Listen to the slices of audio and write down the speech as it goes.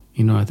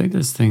I think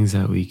there's things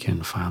that we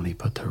can finally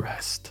put to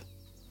rest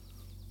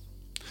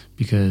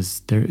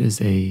because there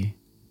is a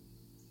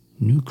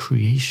new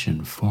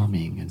creation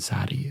forming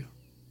inside of you.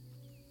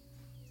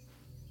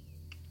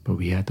 But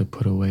we had to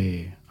put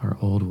away our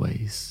old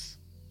ways,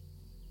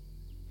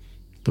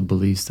 the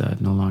beliefs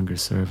that no longer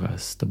serve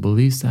us, the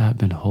beliefs that have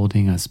been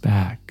holding us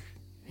back.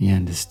 You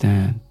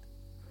understand?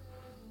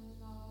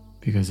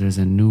 Because there's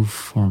a new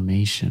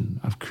formation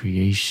of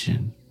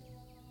creation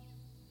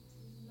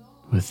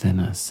within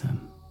us, and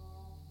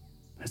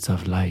it's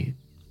of light,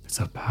 it's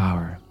of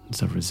power,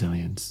 it's of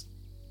resilience.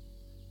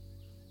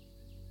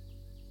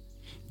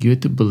 You have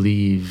to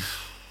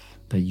believe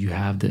that you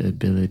have the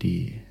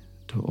ability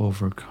to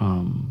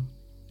overcome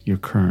your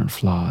current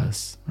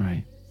flaws,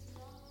 right?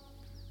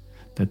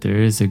 That there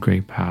is a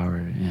great power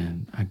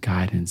and a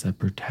guidance, a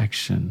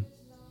protection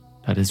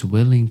that is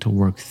willing to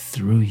work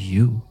through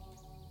you.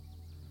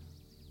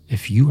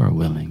 If you are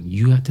willing,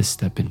 you have to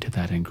step into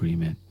that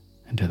agreement,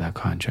 into that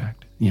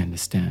contract. You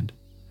understand?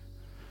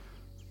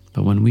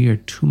 But when we are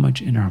too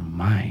much in our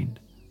mind,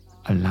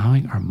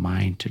 allowing our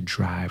mind to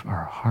drive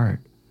our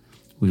heart,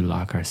 we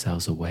lock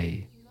ourselves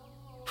away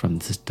from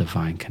this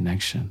divine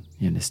connection.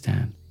 You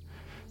understand?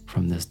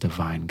 From this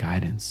divine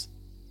guidance.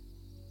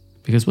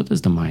 Because what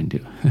does the mind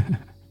do?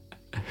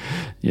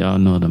 Y'all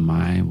know the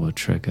mind will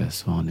trick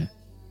us, won't it?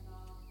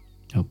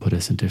 It'll put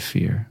us into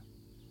fear.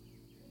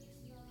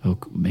 It'll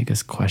make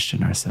us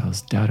question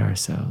ourselves, doubt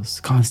ourselves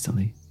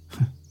constantly.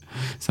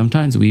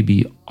 Sometimes we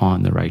be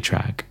on the right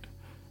track,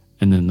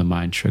 and then the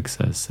mind tricks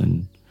us,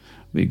 and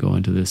we go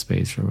into this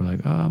space where we're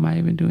like, oh, am I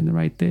even doing the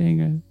right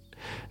thing?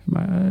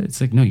 It's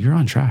like, no, you're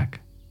on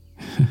track.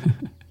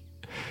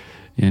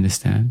 You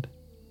understand?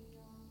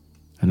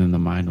 And then the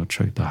mind will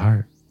trick the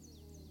heart.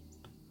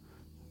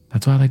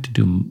 That's why I like to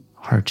do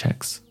heart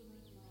checks.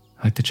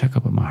 I like to check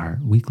up on my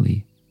heart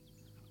weekly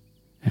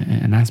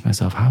and ask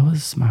myself, how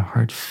is my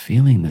heart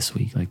feeling this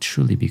week? Like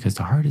truly, because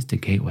the heart is the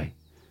gateway.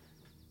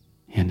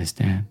 You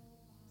understand?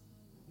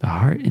 The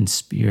heart and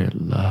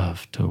spirit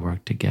love to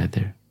work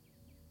together,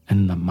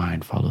 and the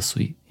mind follows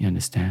suit. You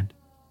understand?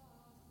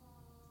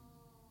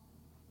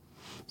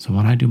 So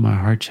when I do my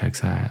heart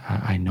checks,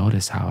 I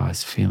notice how I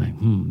was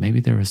feeling. Maybe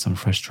there was some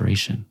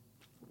frustration.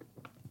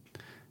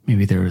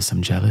 Maybe there was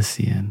some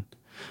jealousy, and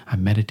I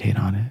meditate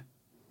on it.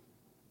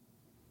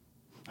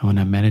 And when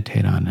I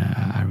meditate on it,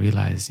 I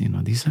realize,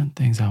 these aren't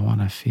things I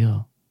want to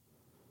feel.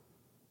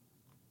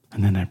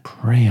 And then I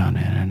pray on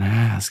it and I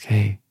ask,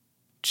 hey,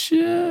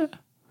 I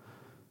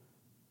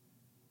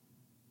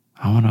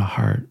want a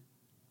heart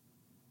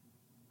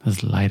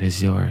as light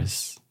as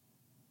yours,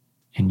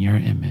 in your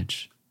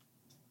image,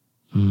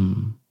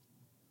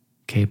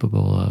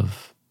 capable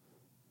of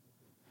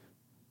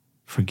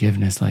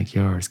forgiveness like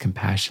yours,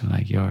 compassion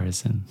like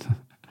yours. And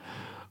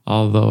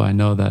although I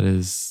know that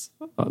is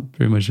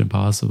pretty much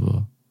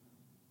impossible,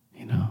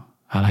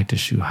 I like to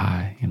shoot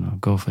high,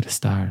 go for the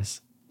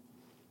stars.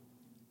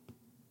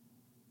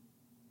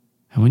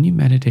 And when you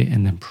meditate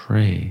and then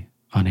pray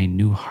on a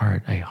new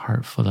heart, a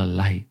heart full of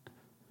light,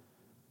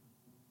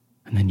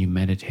 and then you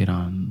meditate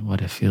on what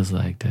it feels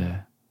like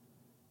to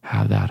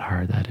have that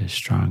heart that is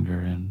stronger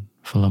and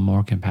full of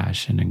more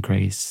compassion and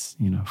grace,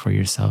 for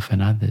yourself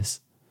and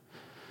others,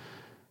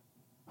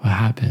 what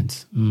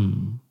happens?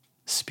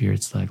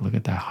 Spirit's like, look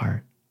at that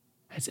heart.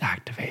 It's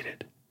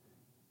activated.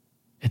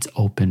 It's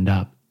opened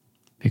up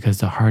because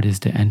the heart is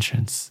the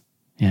entrance.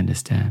 You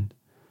understand?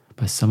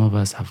 But some of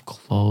us have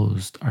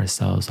closed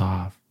ourselves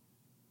off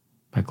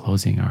by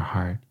closing our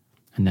heart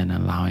and then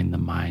allowing the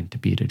mind to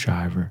be the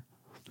driver,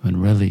 when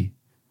really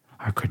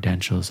our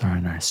credentials are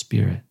in our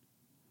spirit.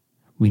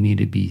 We need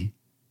to be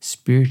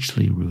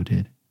spiritually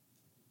rooted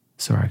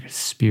so our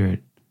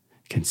spirit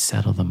can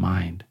settle the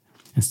mind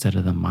instead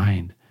of the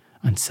mind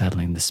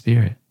unsettling the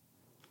spirit.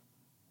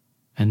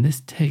 And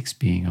this takes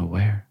being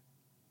aware.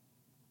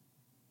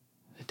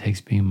 It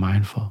takes being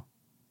mindful.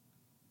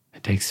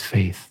 It takes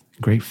faith,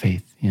 great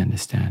faith, you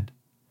understand?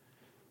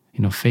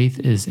 Faith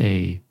is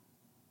a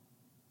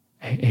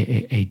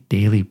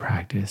daily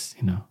practice,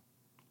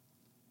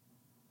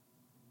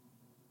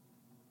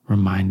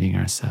 reminding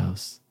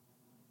ourselves,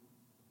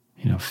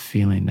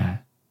 feeling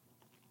that,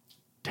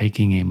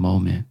 taking a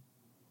moment.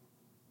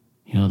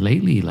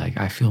 Lately,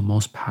 I feel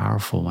most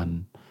powerful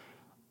when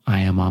I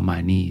am on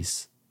my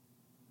knees,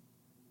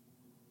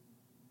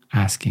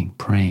 asking,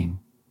 praying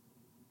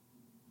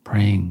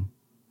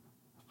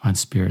on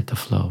spirit to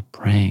flow,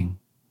 praying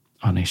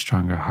on a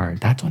stronger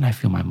heart. That's when I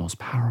feel my most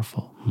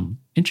powerful.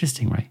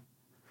 Interesting, right?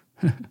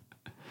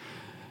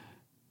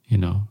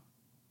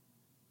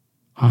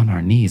 On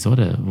our knees. What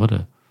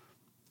a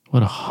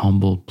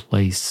humble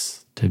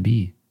place to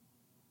be.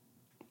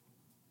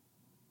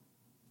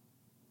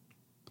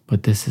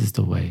 But this is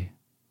the way.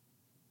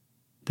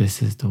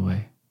 This is the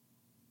way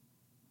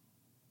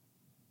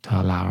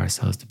to allow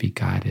ourselves to be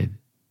guided.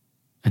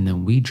 And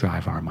then we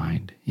drive our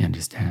mind, you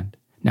understand?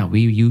 Now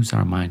we use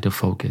our mind to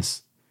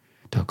focus,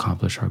 to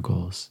accomplish our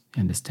goals,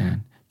 you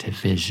understand? To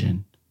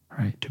vision,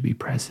 right? To be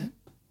present.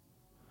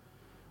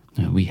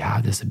 And we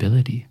have this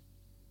ability.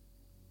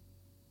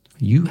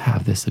 You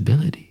have this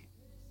ability,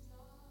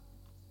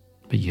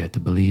 but you have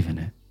to believe in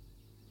it.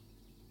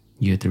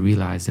 You have to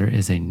realize there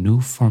is a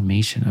new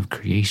formation of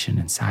creation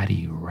inside of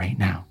you right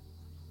now,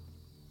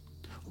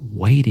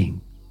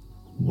 waiting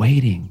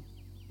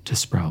to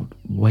sprout,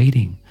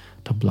 waiting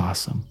to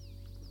blossom.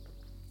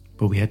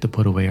 But we have to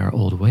put away our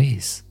old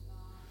ways,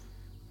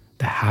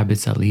 the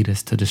habits that lead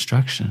us to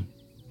destruction.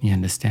 You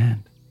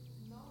understand?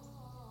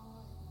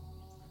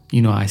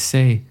 I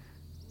say,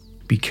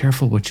 be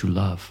careful what you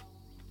love,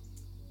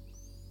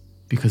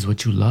 because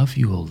what you love,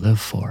 you will live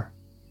for.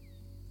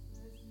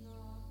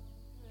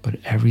 But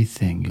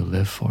everything you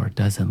live for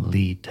doesn't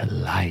lead to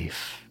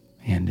life.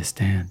 You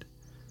understand?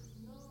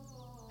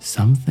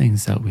 Some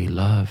things that we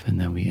love and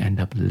then we end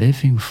up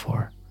living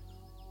for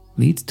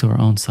leads to our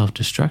own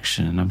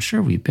self-destruction. And I'm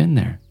sure we've been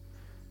there.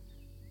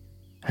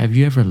 Have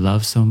you ever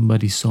loved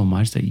somebody so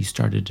much that you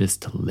started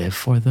just to live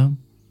for them,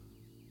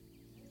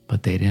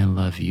 but they didn't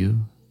love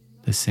you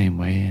the same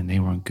way and they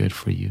weren't good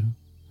for you?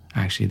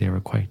 Actually, they were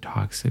quite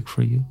toxic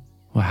for you.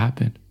 What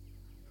happened?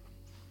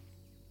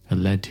 It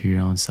led to your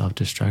own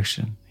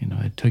self-destruction.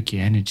 It took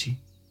your energy.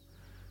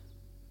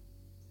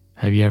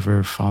 Have you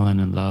ever fallen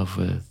in love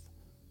with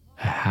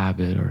a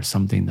habit or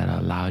something that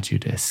allowed you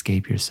to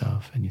escape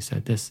yourself? And you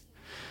said, this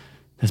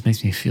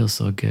makes me feel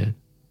so good.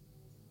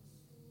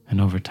 And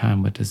over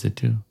time, what does it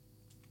do?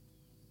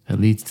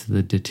 It leads to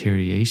the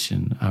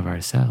deterioration of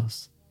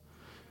ourselves.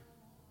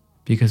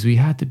 Because we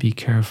have to be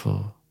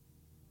careful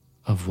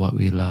of what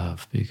we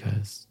love,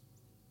 because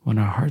when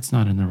our heart's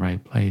not in the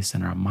right place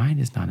and our mind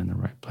is not in the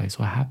right place,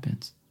 what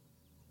happens?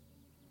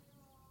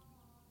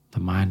 The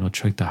mind will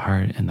trick the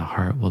heart, and the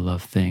heart will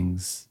love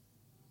things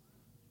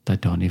that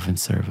don't even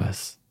serve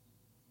us.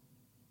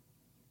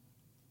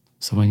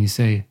 So when you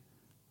say,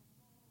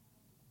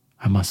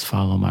 I must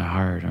follow my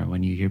heart, or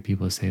when you hear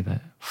people say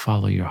that,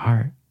 follow your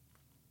heart,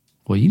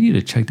 well, you need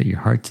to check that your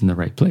heart's in the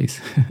right place.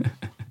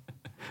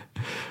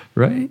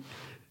 Right?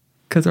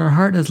 Because our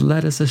heart has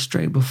led us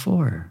astray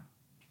before.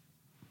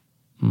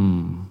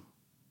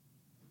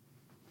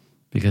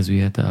 Because we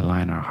have to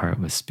align our heart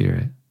with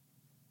spirit.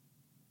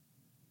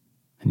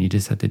 And you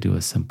just have to do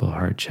a simple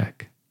heart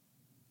check.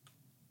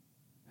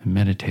 And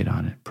meditate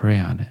on it, pray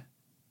on it.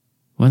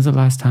 When's the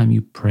last time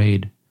you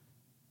prayed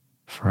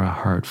for a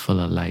heart full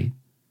of light?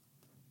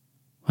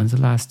 When's the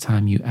last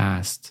time you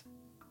asked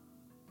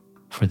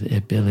for the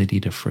ability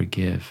to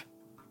forgive?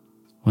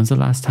 When's the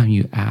last time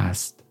you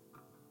asked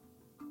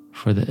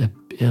for the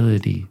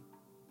ability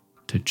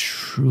to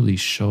truly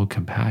show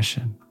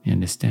compassion? You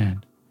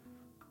understand?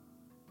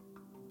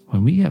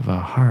 When we have a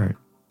heart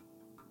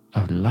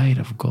of light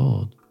of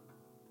gold,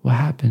 what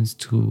happens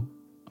to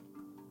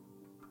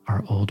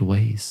our old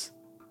ways?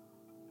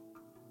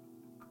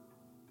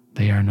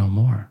 They are no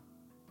more,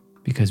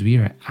 because we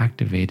are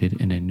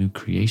activated in a new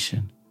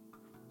creation.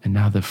 And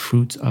now the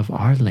fruits of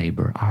our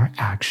labor, our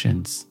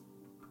actions,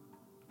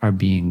 are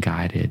being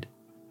guided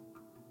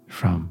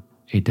from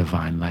a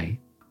divine light.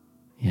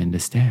 You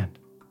understand?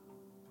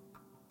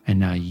 And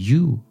now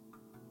you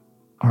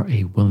are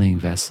a willing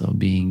vessel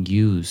being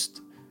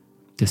used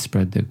to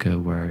spread the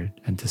good word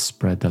and to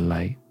spread the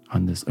light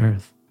on this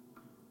earth.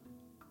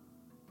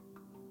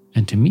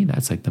 And to me,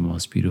 that's like the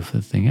most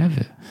beautiful thing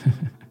ever.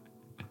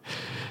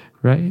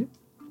 Right?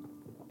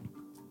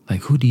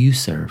 Like, who do you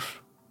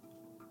serve?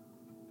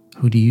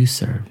 Who do you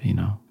serve,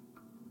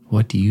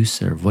 What do you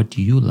serve? What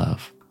do you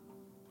love?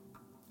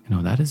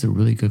 That is a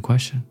really good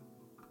question.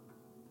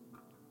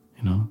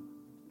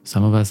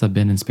 Some of us have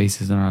been in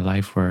spaces in our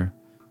life where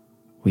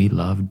we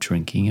love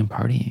drinking and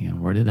partying.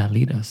 And where did that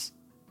lead us?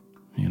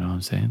 You know what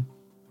I'm saying?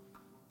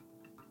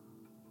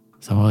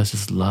 Some of us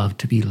just love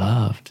to be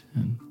loved.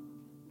 And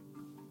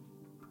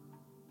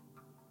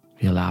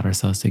we allowed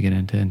ourselves to get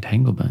into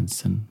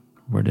entanglements. And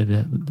where did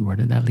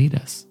that lead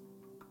us?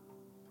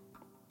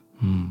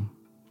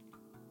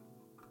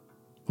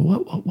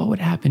 But what would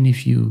happen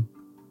if you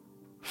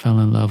fell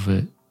in love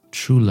with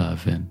true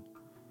love and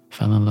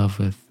fell in love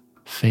with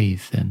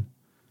faith and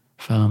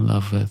fell in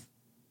love with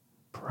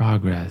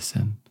progress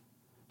and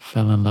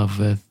fell in love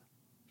with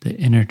the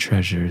inner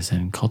treasures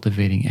and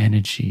cultivating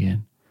energy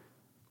and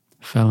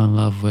fell in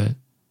love with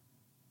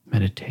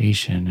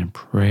meditation and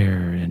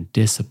prayer and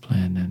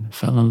discipline and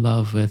fell in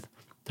love with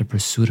the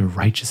pursuit of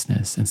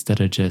righteousness instead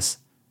of just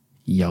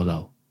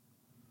YOLO?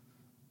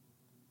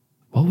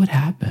 What would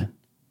happen?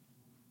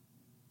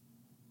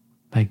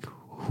 Like,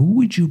 who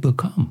would you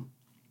become?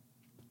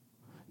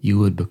 You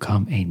would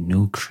become a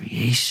new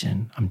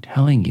creation. I'm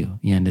telling you,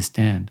 you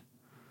understand?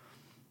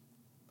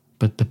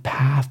 But the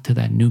path to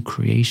that new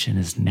creation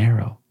is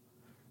narrow.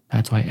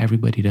 That's why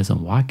everybody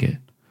doesn't walk it.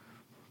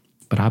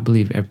 But I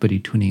believe everybody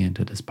tuning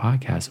into this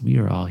podcast, we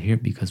are all here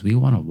because we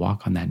want to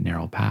walk on that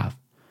narrow path.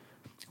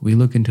 We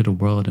look into the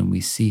world and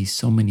we see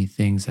so many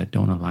things that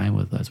don't align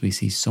with us. We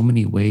see so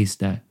many ways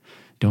that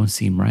don't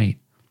seem right.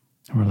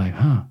 And we're like,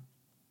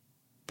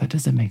 that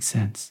doesn't make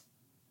sense.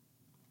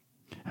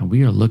 And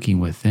we are looking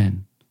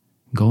within,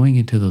 going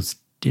into those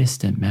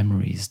distant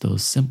memories,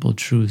 those simple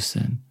truths,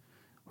 and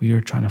we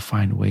are trying to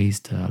find ways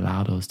to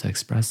allow those to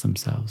express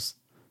themselves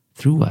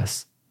through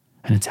us.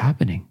 And it's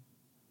happening.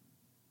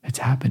 It's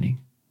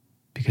happening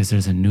because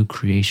there's a new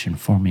creation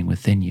forming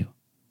within you.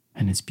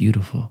 And it's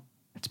beautiful.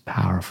 It's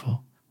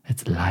powerful.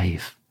 It's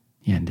life.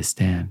 You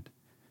understand?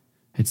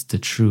 It's the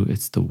truth.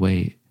 It's the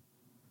way.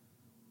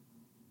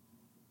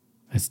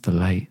 It's the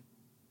light.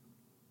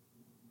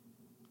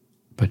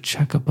 But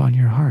check up on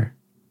your heart,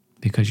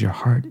 because your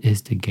heart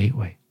is the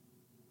gateway.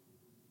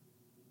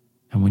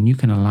 And when you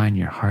can align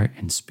your heart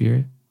and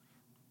spirit,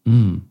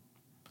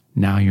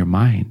 now your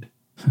mind,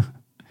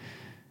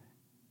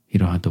 you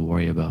don't have to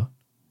worry about.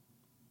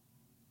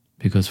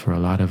 Because for a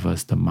lot of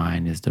us, the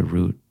mind is the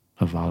root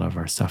of all of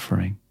our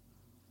suffering.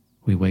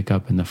 We wake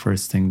up and the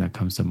first thing that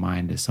comes to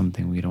mind is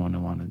something we don't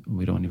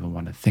even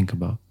want to think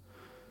about.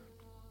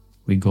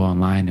 We go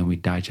online and we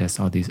digest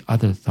all these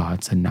other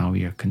thoughts, and now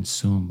we are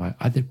consumed by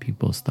other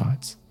people's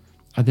thoughts,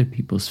 other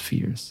people's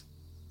fears.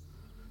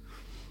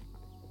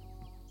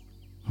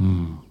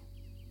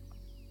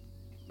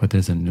 But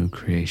there's a new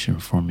creation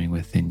forming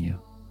within you.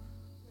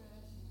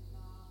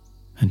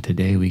 And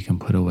today we can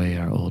put away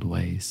our old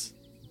ways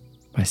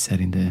by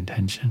setting the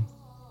intention,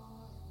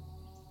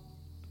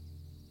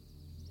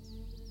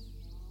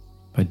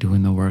 by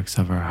doing the works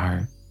of our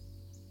heart.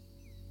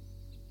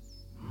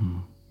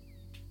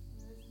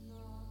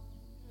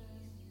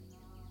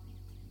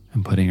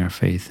 And putting our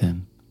faith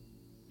in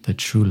the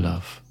true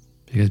love.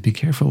 Because be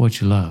careful what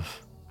you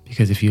love.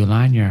 Because if you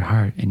align your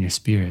heart and your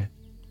spirit,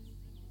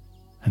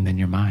 and then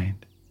your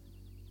mind,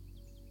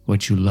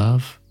 what you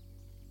love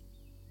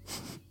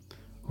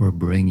will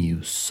bring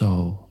you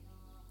so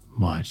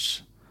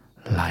much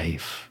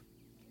life.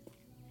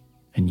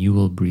 And you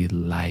will breathe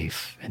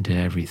life into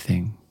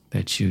everything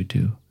that you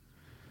do.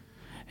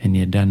 And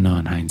you don't know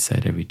in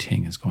hindsight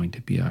everything is going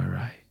to be all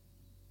right.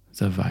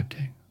 It's a vibe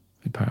thing.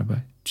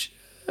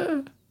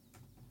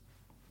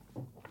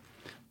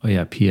 Oh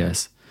yeah,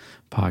 P.S.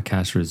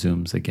 Podcast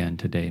resumes again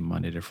today,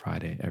 Monday to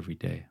Friday, every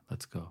day.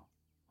 Let's go.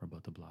 We're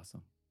about to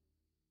blossom.